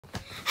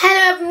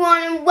Hello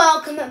everyone and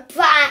welcome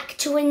back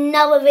to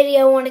another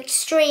video on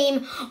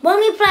Extreme. When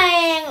we're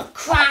playing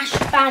Crash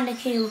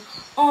Bandicoot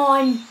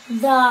on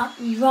the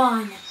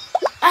Run.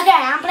 Okay,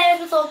 I'm playing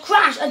this before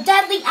Crash. A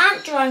deadly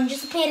ant drone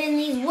just appeared in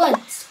these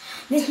woods.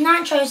 This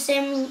nitro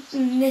serum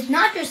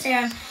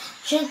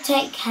should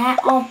take care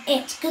of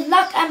it. Good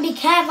luck and be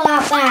careful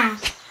out there.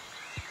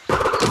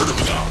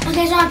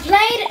 Okay, so I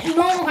played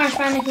normal Crash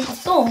Bandicoot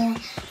before.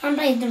 I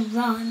played the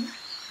Run.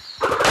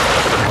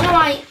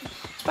 Alright.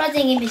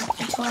 Surprising him is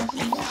tutorial.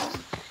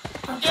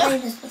 I've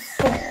played this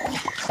before.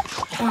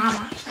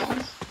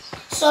 Actually.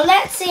 So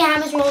let's see how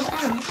this rolls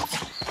out.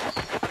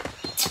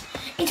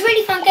 It's a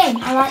really fun game.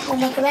 I like the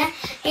look of it.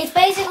 It's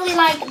basically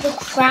like the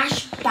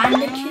Crash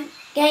Bandicoot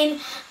game.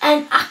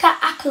 An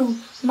Aku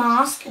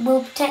mask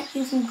will protect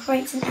you from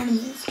crates and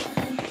enemies.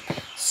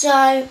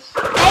 So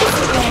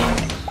basically,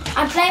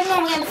 I played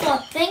one game before.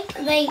 I think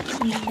they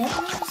did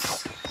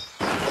this.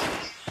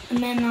 And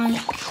then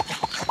like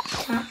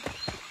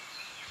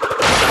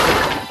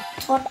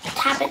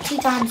tap it 2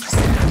 times.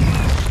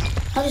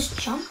 I'll just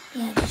jump.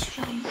 Yeah, just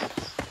jump.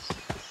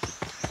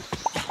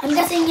 I'm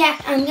guessing, yeah,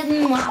 I'm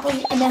getting more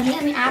apples. And then I'm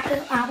getting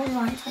apples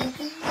right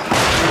taken.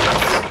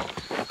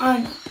 Oh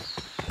no.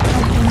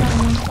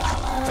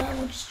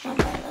 We'll just jump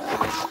over there.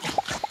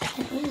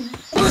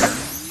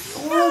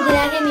 Ooh,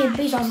 that gave me a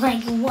boost. I was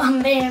like,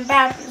 I'm being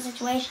embarrassed in the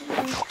situation.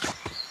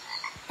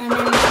 And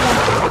then,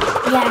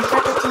 yeah,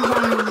 tap it 2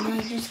 times. And I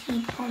just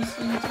keep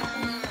constantly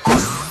tapping it.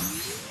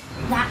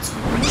 That's cool.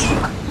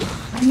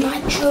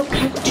 Nitro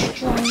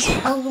Ant-Drone.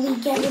 How do we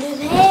get rid of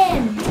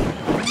him?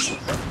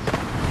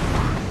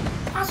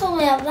 That's all the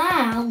way up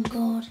there. Oh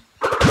god.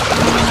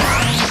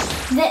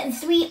 The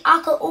 3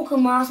 Aku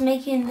masks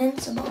make you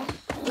invincible.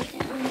 Okay.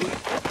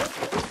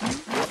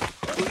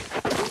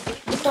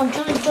 So I'm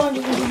trying to join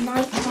these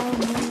nitro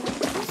rules.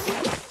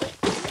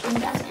 I'm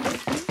guessing.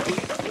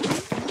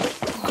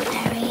 Oh,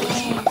 there he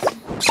is.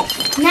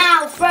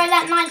 Now throw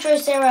that nitro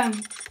serum.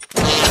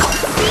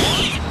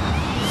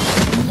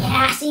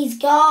 Yes, he's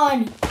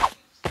gone.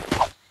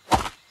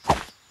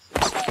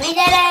 We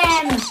did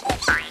him.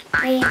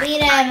 We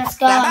beat him. Let's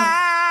go. Oh,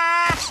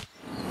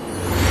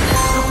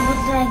 what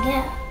did I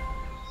get?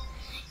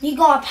 You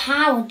got a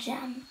power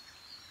gem.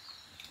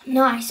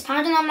 Nice.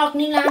 Power gem unlock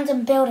new lands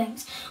and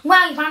buildings.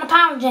 Wow, you found a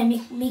power gem. We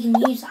can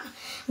use that.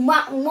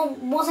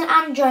 What's an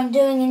android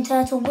doing in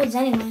Turtle Woods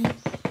anyway?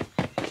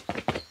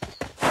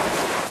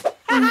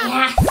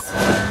 Yes.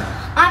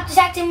 I've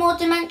detected more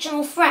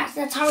dimensional threats.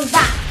 Let's hurry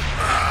back.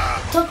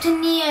 Dr.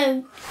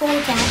 Neo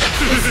Cortex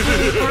is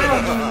using power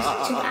gems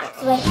to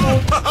activate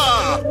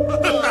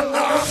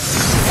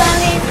so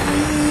his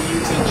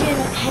mutagen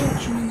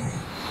henchman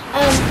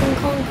can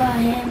conquer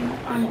him.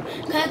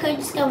 Coco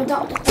discovered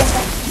Dr.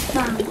 Cortex's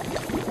plan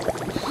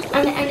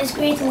and is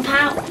creating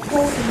power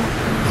portal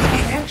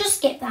weapons. I'll just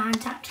skip that and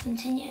tap to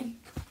continue.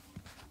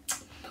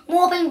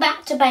 Warping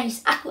back to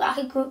base.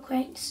 Aku group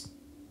crates.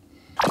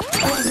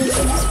 What is it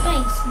in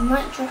space?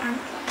 Nitro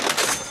Ant-Drone.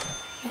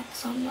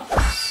 Let's unlock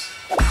this.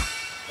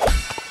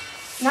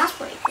 That's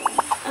pretty cool.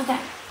 Okay.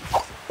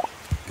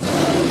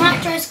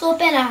 Nitro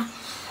Scorpilla.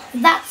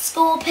 That's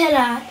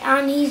Scorpilla,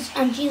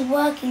 and she's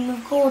working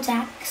with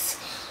Cortex.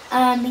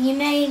 You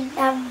may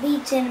have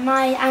beaten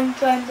my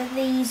android, but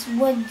these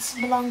woods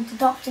belong to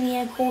Dr.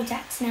 Neo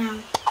Cortex now.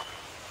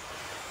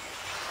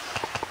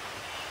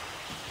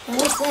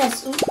 What's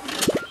this? Ooh.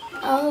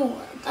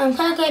 Oh,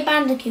 Coco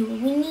Bandicoot.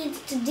 We need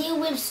to deal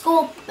with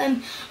Scorpilla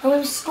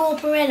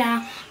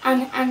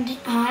and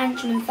her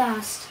henchman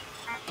first.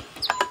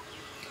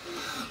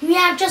 We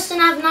have just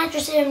enough nitro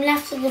serum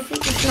left to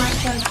defeat this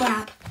nitro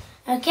crab.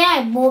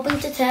 Okay, warping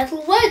to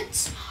Turtle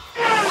Woods.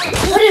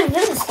 What is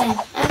this game?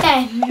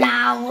 Okay,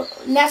 now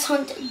let's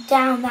hunt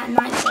down that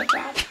nitro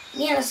crab.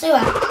 Yeah, let's do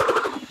it.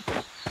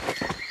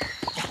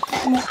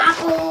 Get more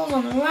apples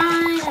on the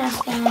right.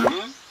 Let's go.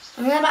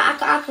 Another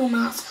Aku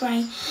mask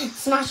crate.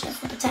 Smash it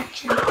for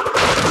protection.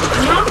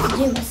 I'm not going to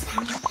do this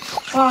now.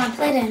 Oh, I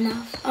played it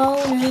enough.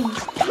 Oh no.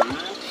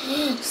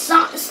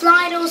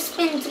 Slide or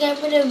spin to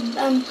get rid of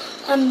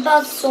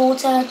buzzsaw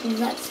turtles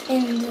that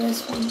spin into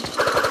this one.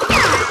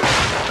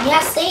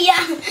 Yeah, see ya.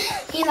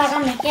 He's like,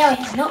 I'm gonna kill you.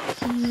 Nope,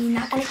 you're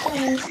not gonna kill me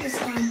this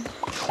time.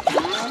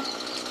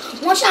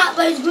 Watch out,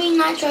 those green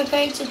nitro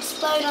crates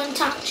explode on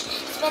touch.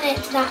 Spin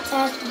it to that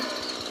turtle.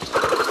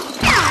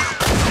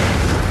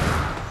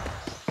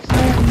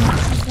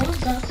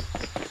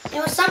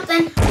 There was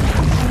something.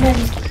 And then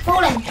just keep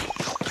falling.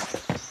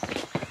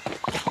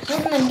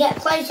 Listen and get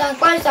closer and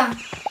closer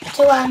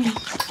to the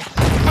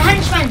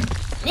henchman.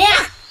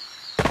 Yeah.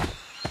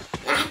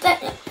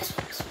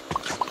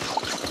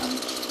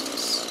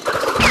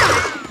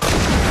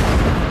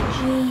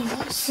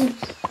 Jesus.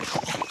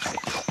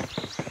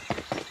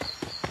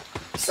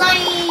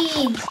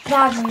 Slide.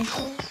 That's very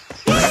cool.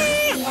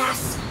 Yes.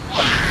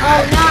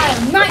 Oh no,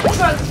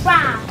 nitro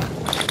crab.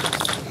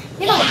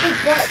 You got a big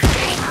boss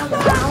fight. I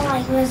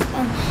like this.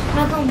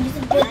 My god, use a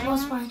big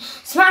boss fight.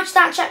 Smash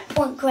that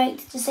checkpoint crate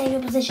to save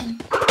your position.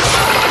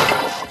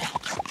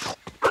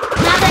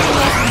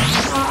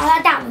 I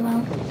doubt we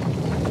will.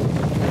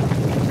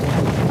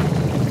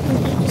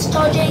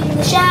 dodging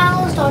the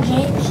shells,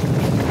 dodging.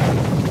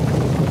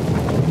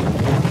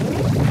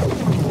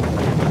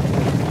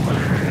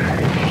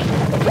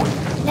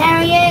 There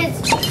he is.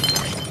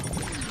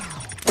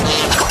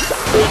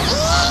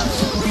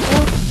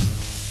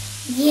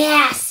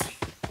 Yes.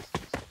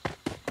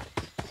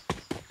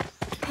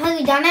 Have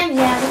we done him?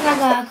 Yeah, looks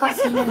like a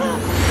cutscene.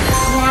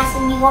 Yes,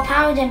 and you got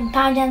power gem.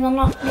 Power gems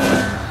unlocked.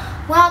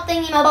 Well,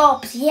 thingy my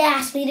bobs.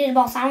 Yes, we did a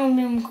boss. How long have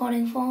we been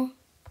recording for?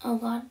 Oh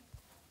god.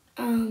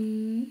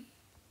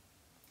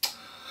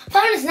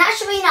 Bonus, and that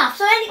should be enough.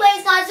 So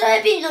anyways guys, I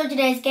hope you enjoyed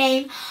today's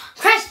game.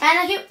 Crash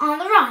Bandicoot on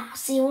the Run. I'll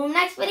see you all in the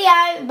next video.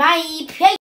 Bye.